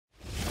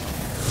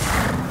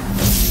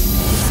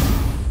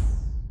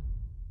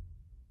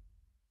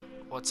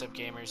What's up,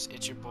 gamers?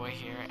 It's your boy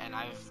here, and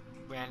I've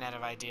ran out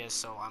of ideas,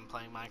 so I'm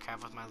playing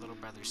Minecraft with my little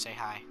brother. Say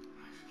hi.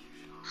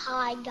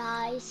 Hi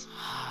guys.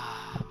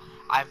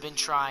 I've been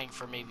trying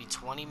for maybe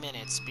 20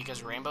 minutes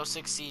because Rainbow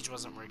Six Siege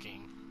wasn't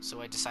working,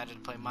 so I decided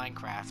to play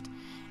Minecraft.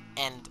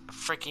 And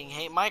freaking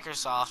hate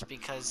Microsoft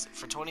because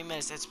for 20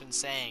 minutes it's been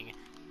saying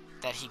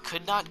that he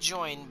could not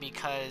join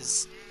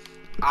because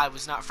I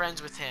was not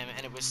friends with him,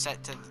 and it was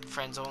set to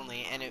friends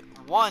only. And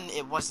one,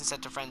 it wasn't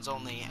set to friends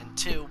only, and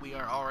two, we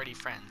are already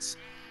friends.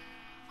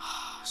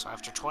 So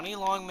after 20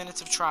 long minutes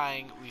of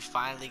trying, we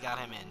finally got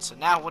him in. So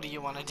now what do you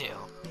want to do?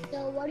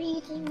 So what do you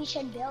think we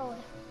should build?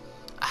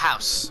 A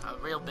house. A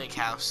real big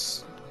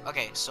house.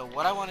 Okay, so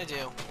what I want to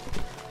do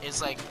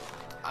is, like,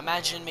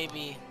 imagine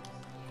maybe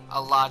a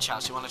lodge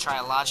house. You want to try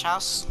a lodge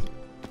house?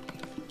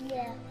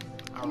 Yeah.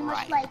 Pretty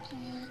Alright. much like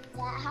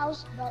that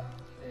house, but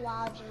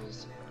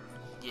lodges.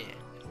 Yeah.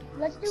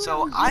 Let's do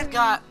So it I've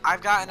got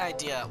an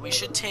idea. We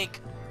should take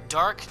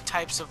dark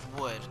types of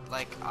wood,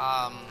 like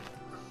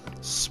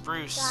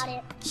spruce. Got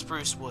it.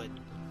 Spruce wood.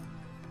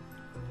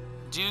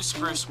 Do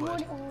spruce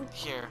wood. Wood.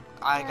 Here,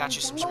 I got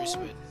you some spruce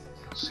wood.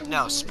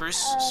 No,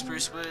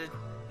 spruce wood,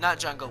 not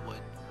jungle wood.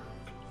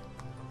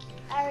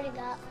 I already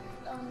got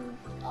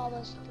all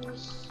those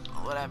spruce.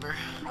 Whatever.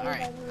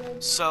 Alright.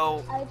 Wood. So,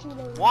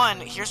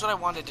 one, here's what I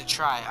wanted to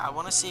try. I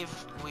want to see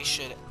if we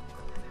should,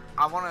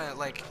 I want to,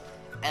 like,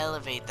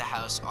 elevate the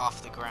house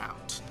off the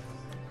ground.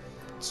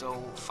 So,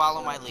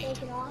 follow my lead.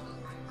 Take it off?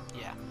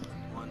 Yeah.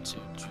 1, 2,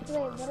 3,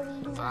 Wait, 4, what are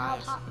we doing?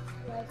 5.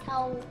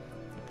 How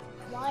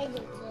wide is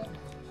it?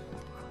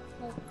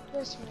 Like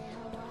this way,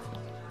 how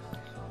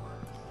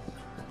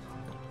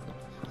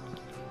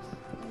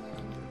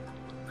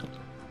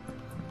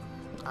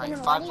wide?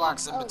 Alright, 5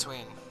 blocks in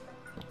between.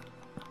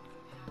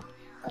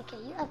 Okay,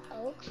 you have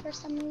oak for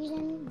some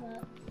reason,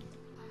 but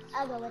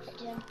I'll go with it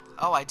too.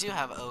 Oh, I do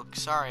have oak.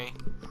 Sorry.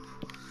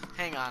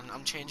 Hang on,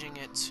 I'm changing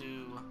it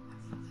to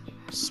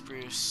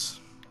spruce.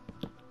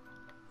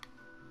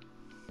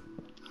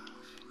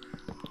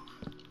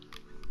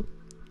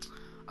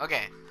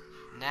 Okay,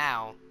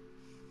 now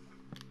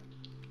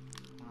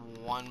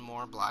 1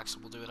 more block, so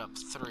we'll do it up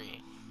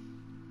 3.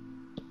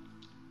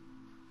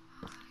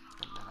 And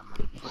then I'm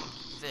gonna put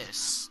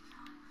this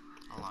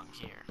along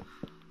here.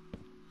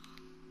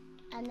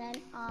 And then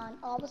on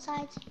all the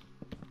sides?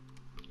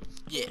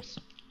 Yeah.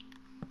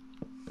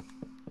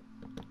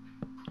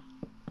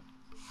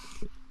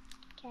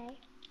 Okay.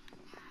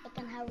 But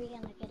then how are we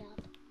gonna get up?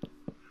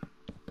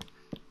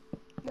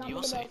 You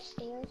will want me to see.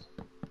 build stairs?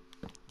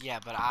 Yeah,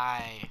 but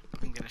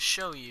I'm gonna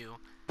show you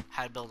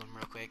how to build them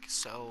real quick.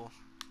 So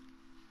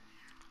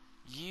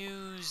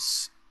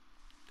use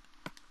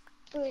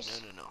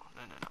Spruce. no.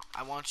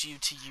 I want you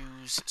to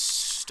use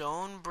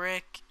stone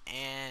brick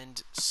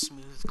and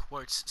smooth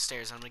quartz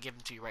stairs. I'm gonna give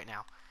them to you right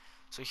now.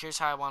 So here's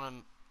how I want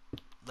them,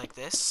 like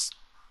this,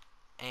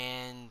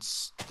 and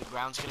the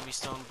ground's gonna be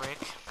stone brick.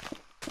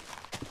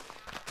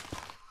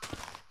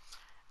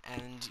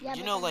 And Yeah,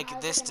 you know, like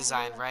this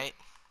design, right?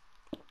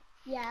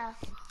 Yeah.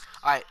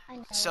 Alright, I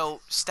know. so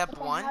step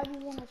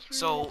 1.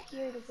 So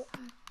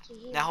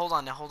now hold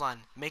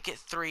on. Make it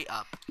 3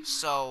 up.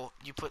 So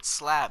you put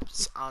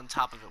slabs on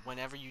top of it.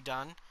 Whenever you're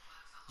done,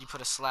 you put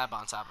a slab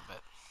on top of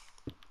it.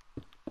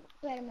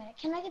 Wait a minute.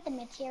 Can I get the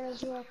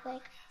materials real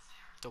quick?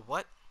 The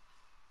what?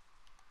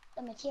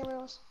 The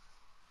materials.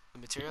 The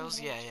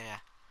materials? Yeah.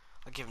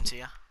 I'll give them to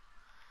you.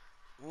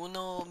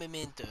 Uno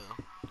memento.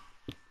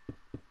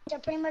 So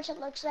pretty much it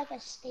looks like a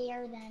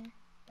stair then,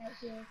 right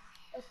here.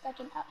 It's like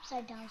an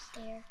upside down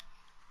stair.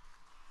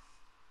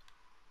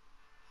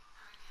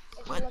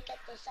 If What? you look at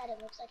this side,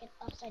 it looks like an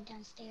upside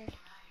down stair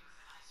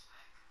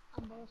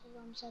on both of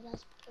them, so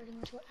that's pretty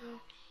much what we're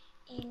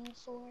aiming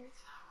for.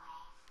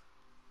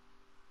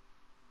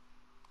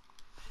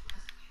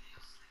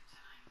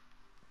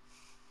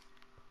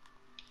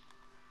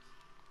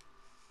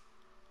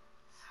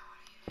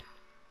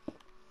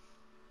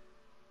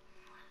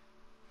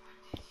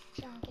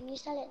 Shawn, can you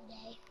set it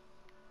day?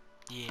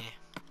 Yeah.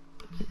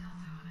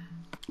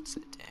 It's a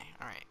day.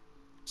 Alright.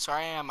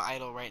 Sorry I'm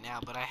idle right now,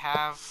 but I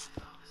have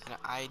an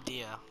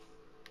idea.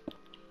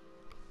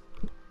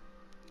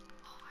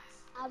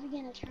 How are we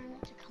gonna turn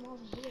it to come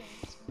over here?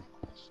 That's my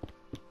question.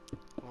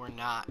 We're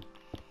not.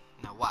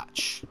 Now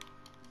watch.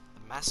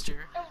 The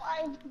master.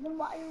 Then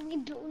why are we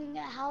building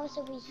a house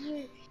over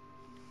here?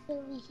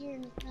 Over here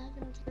and it's not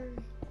gonna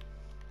turn.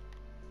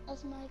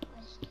 That's my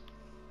question.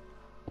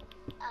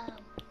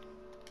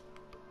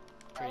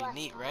 Pretty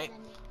neat, right?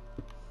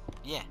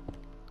 Yeah.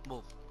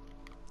 Well,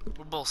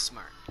 we're both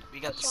smart. We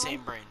got the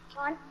same brain.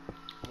 Shawn?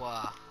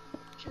 Wow.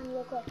 Shawn,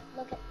 real quick.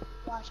 Look at.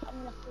 Watch. I'm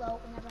gonna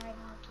float whenever I go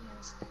to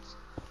my steps.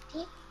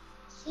 See?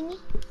 See me?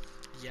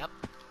 Yep.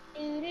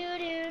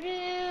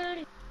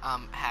 Do.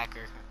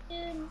 Hacker.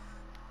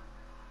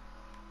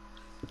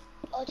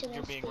 Ultimate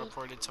You're being speed.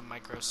 reported to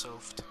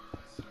Microsoft.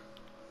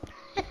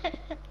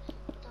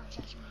 Don't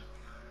judge me.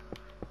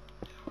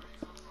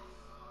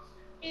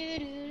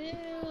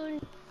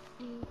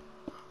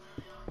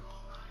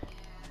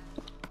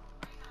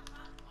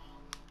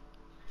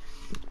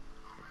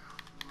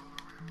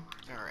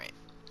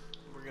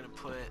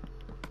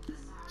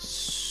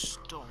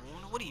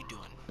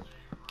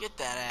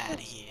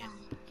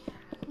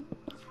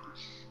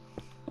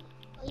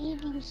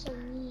 being so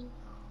mean?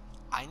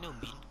 I know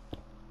mean.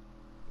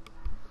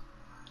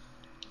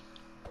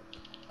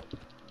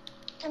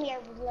 Come here,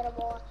 little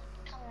boy.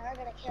 Come here, I'm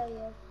gonna kill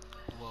you.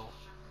 Whoa.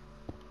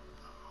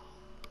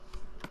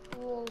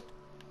 Whoa.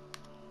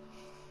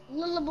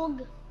 Little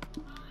bug.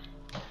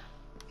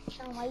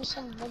 Shawn, why are you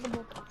saying little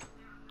bug?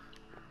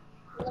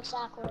 It looks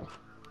awkward.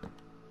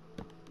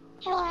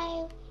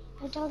 Hello.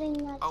 I'm telling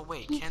that. Oh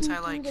wait, can't I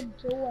like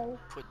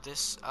put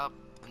this up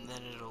and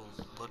then it'll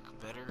look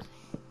better?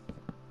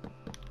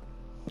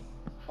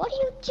 What are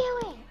you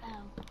doing?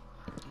 Oh.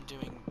 I'm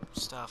doing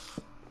stuff.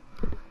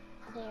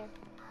 There.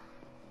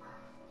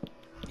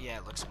 Yeah,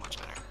 it looks much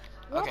better.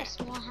 We have Okay. a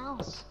small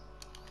house.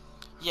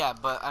 Yeah,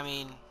 but I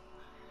mean,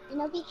 You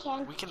know we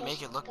can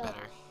make it look go.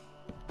 better.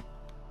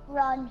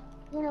 Run.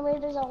 Run away,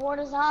 there's a horde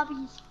of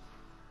zombies.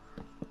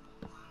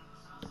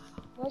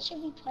 What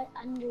should we put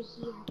under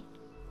here?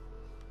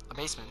 A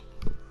basement.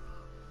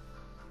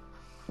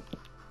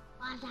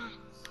 Why that?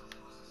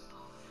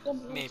 Yeah,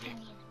 but Maybe. it's gonna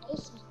be in the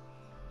basement.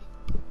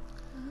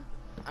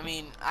 I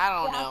mean, I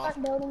don't I'll know.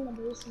 start building the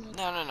basement.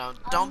 No.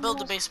 Don't build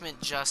the basement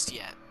just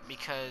yet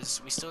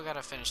because we still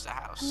gotta finish the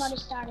house. I'm already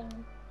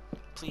starting.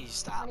 Please I'm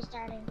stop. already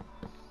starting.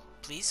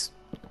 Please?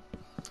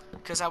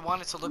 Because I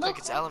want it to look like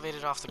it's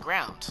elevated off the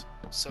ground.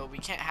 So we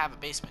can't have a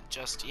basement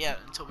just yet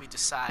until we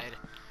decide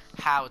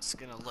how it's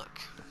gonna look.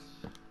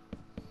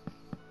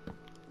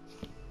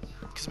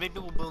 Because maybe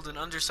we'll build an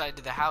underside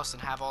to the house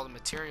and have all the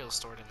materials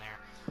stored in there.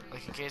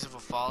 Like in case of a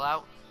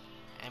fallout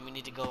and we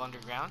need to go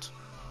underground.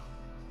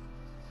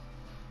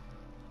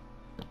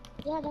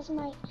 Yeah, that's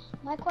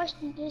my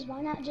question is,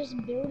 why not just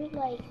build it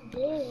like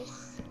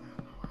this?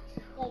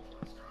 Like,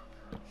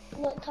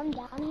 look, come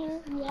down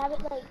here. We have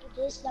it like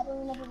this. That way,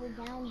 whenever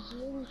we're down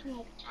here, we can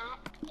like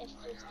attack if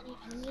there's any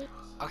enemy.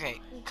 Okay,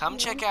 come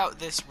check out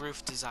this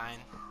roof design.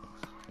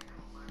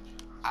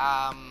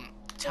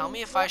 Tell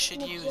me if I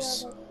should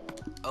use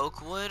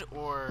oak wood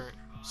or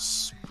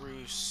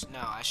spruce. No,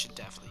 I should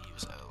definitely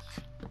use oak.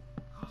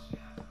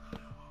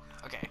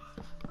 Okay,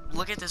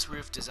 look at this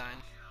roof design.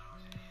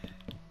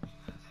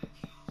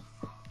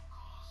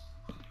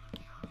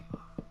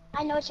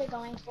 I know what you're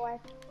going for.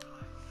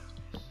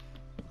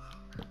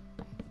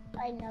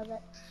 I know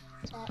that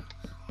tech.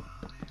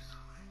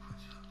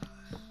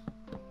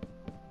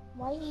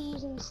 Why are you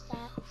using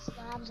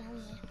slabs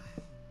only?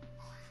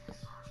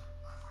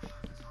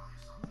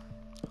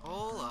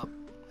 Hold up.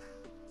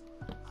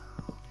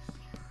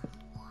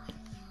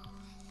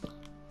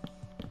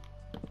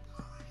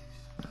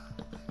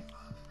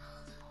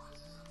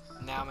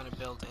 Now I'm gonna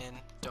build in.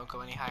 Don't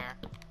go any higher.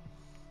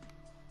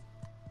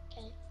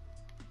 Okay.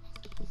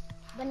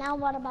 But now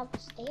what about the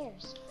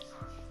stairs?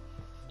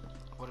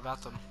 What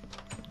about them?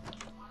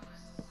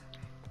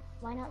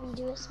 Why not we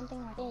do it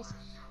something like this,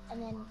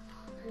 and then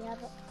we have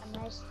a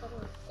nice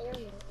little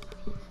area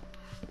over here.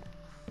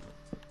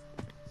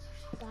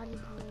 That'd be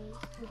great.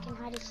 We can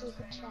hide a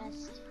secret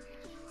chest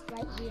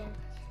right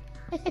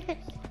here.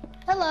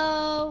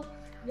 Hello!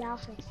 Yeah, I'll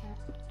fix that.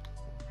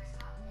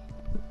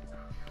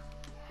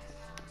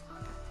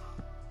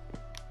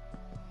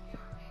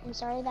 I'm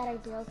sorry that I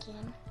broke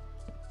in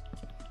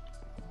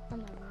on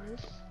the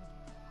roof.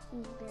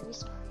 I'm very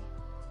sorry.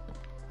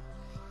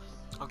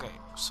 Okay,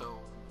 so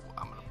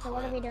I'm gonna put. So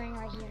what are we doing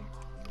right here?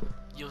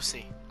 You'll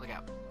see. Look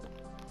out.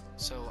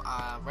 So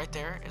right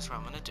there is where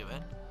I'm gonna do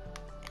it.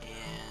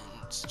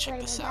 And check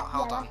Wait, this no, out. that-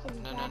 Hold yeah, on. that's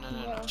the No. exact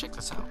middle. Check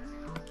this out.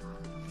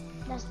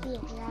 That's the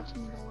exact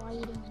middle. Why are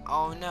you doing that?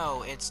 Oh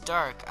no, it's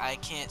dark. I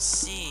can't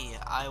see.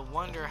 I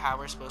wonder how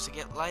we're supposed to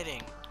get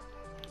lighting.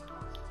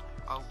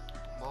 Oh,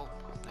 well,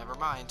 never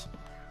mind.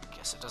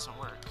 Guess it doesn't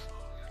work.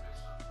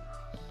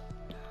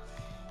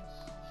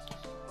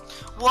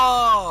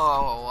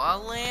 Whoa, a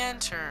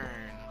lantern.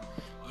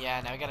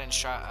 Yeah, now we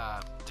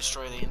gotta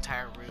destroy the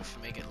entire roof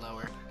and make it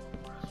lower.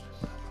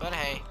 But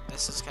hey,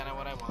 this is kind of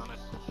what I wanted.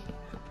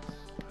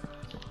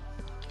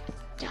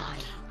 Die.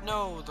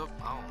 No,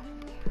 oh.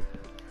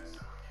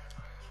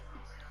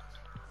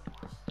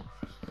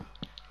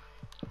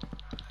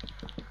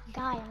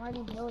 Guy, I'm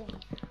already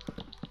building.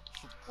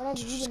 What have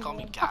you Just been call me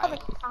doing? Guy. All the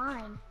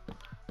time.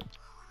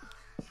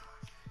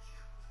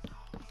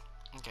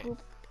 Okay,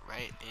 Oop.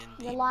 right in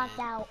the You're locked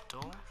out.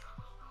 middle.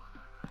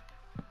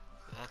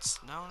 That's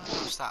no,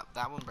 stop.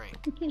 That one break.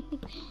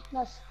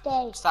 No,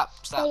 stay. Stop.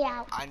 Stay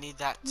out. I need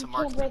that to You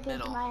mark can't the break into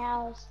middle. my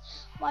house.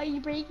 Why are you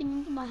breaking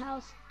into my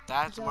house?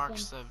 That Joking.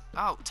 marks the.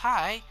 Oh,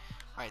 tie.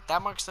 Right,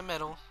 that marks the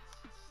middle.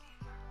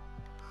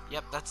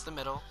 Yep, that's the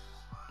middle.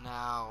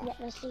 Now, Yeah,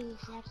 let's see the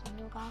exact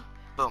middle guy.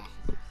 boom.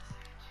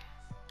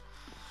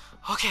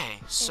 Okay,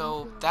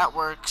 so you. that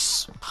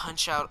works.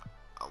 Punch out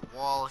a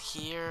wall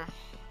here.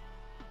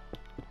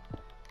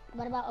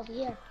 What about over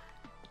here?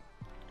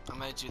 I'm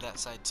gonna do that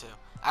side too.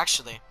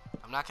 Actually,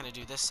 I'm not gonna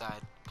do this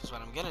side because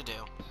what I'm gonna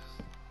do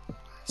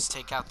is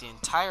take out the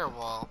entire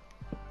wall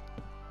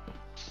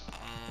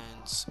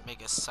and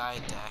make a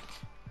side deck.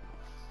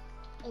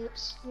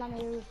 Oops, let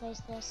me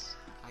replace this.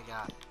 I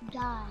got.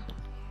 Die.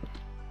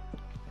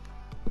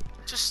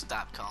 Just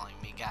stop calling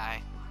me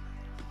Guy.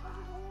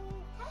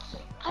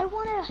 I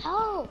want to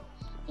help.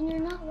 And you're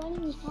not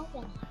letting me help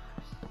them.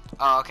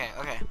 Oh, okay,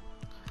 okay.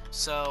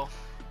 So,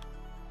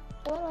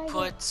 What do I do?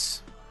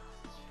 put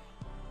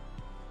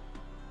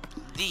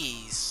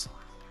these,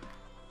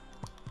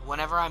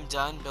 whenever I'm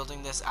done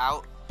building this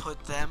out,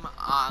 put them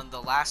on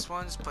the last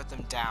ones, put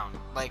them down.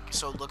 Like,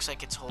 so it looks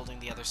like it's holding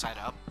the other side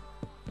up.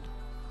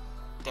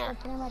 There. I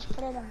pretty much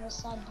put it on this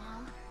side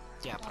down.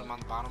 Yeah, put them on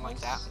the bottom like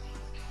that.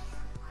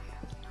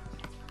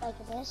 Like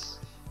this.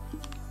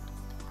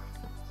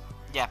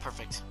 Yeah,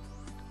 perfect.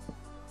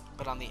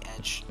 But on the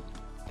edge.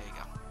 There you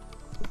go.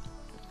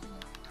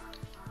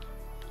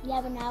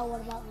 Yeah, but now what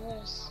about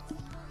this?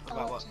 What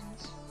about what?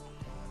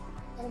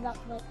 What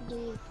about, like, do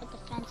you put the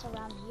fence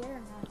around here or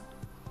not?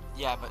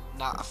 Yeah, but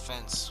not a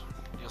fence.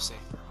 You'll see.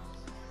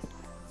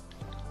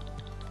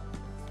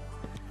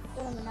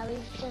 Wait a minute, now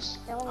we've just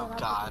filled it Oh up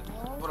god. with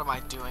the wall. What am I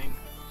doing?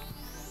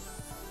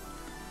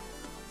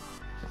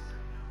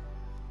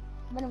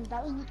 Wait a minute,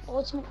 that was the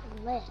ultimate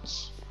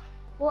glitch.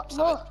 Well,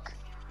 Stop look,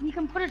 you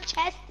can put a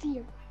chest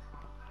here.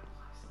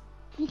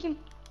 You can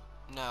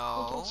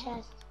No. put a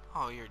chest.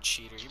 Oh, you're a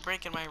cheater. You're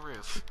breaking my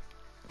roof.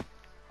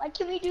 Why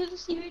can't we do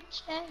this here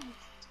chest?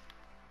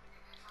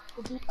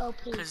 It'd be OP.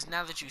 Because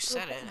now that you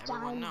said it,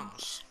 everyone Diamonds.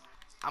 knows.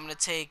 I'm going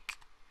to take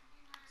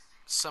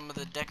some of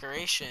the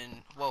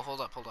decoration. Whoa,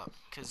 hold up.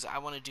 Because I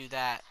want to do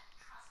that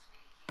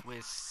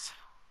with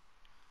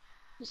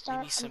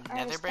maybe some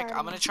nether brick.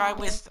 I'm going to try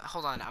with,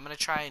 hold on. I'm going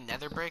to try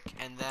nether brick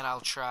and then I'll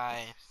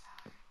try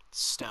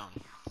stone.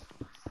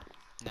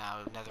 No,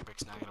 nether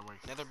brick's not going to work.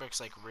 Nether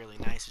brick's like really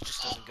nice. It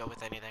just doesn't go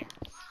with anything.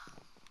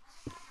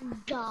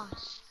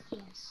 Gosh,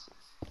 yes.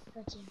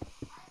 That's it.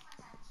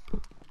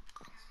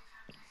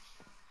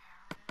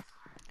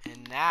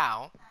 And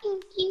now,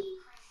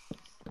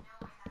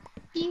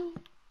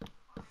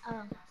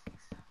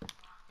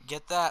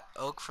 get that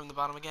oak from the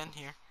bottom again,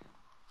 here.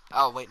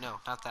 Oh, wait, no,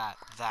 not that.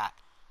 That.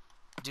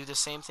 Do the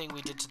same thing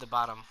we did to the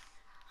bottom.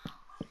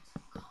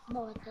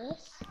 What with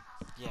this?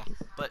 Yeah,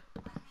 but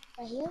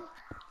Right here?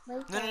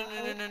 Right no,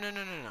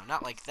 there,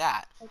 not like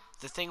that.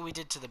 The thing we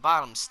did to the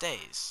bottom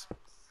stays.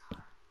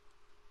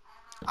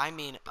 I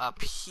mean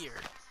up here.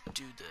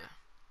 Do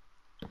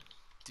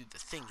the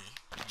thingy,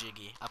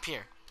 jiggy up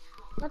here.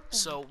 What the?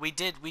 So we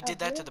did Up that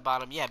to here? the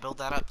bottom. Yeah, build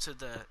that up to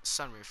the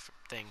sunroof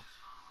thing,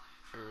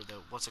 or the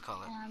what's it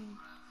called?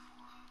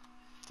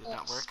 Did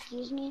not work.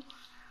 Excuse me.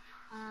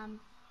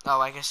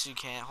 Oh, I guess you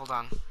can't. Hold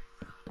on.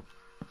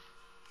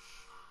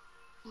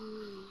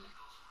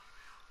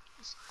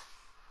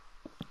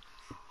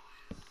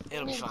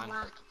 It'll be fine.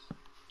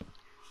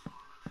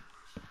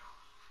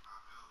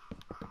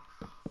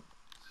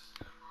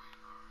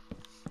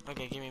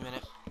 Okay, give me a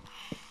minute.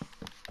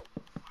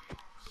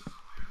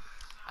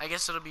 I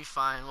guess it'll be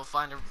fine. We'll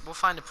find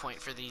a point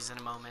for these in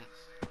a moment.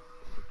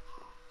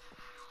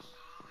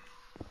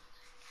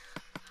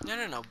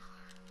 No.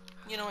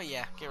 You know what?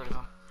 Yeah, get rid of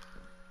them.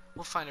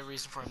 We'll find a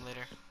reason for him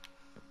later.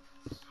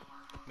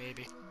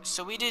 Maybe.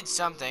 So we did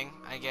something,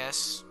 I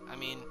guess. I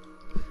mean,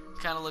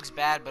 kind of looks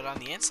bad, but on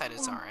the inside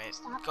it's alright.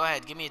 Go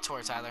ahead, give me a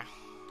tour, Tyler.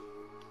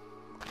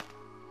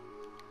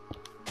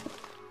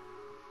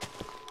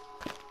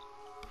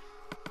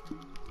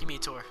 Give me a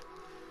tour.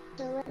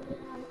 So right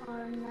now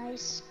our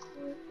nice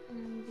court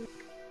and we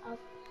up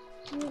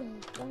here in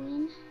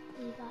green.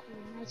 We got your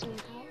nice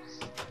old house.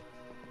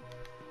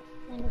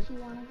 And if you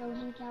want to go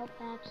hang out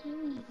back here,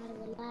 you got a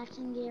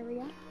relaxing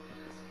area.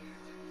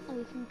 And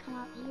we can come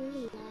out here,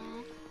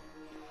 relax.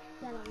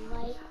 Got a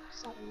light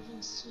so that we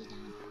can see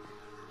down.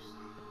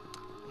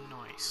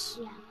 Nice.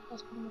 Yeah,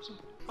 that's pretty much it.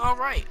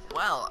 Alright,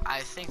 well,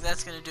 I think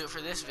that's going to do it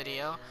for this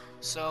video.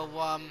 So,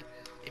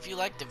 if you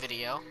liked the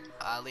video,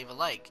 leave a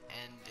like.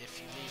 And if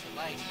you leave a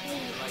like, you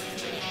like the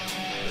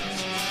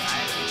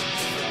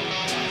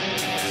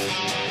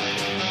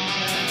video.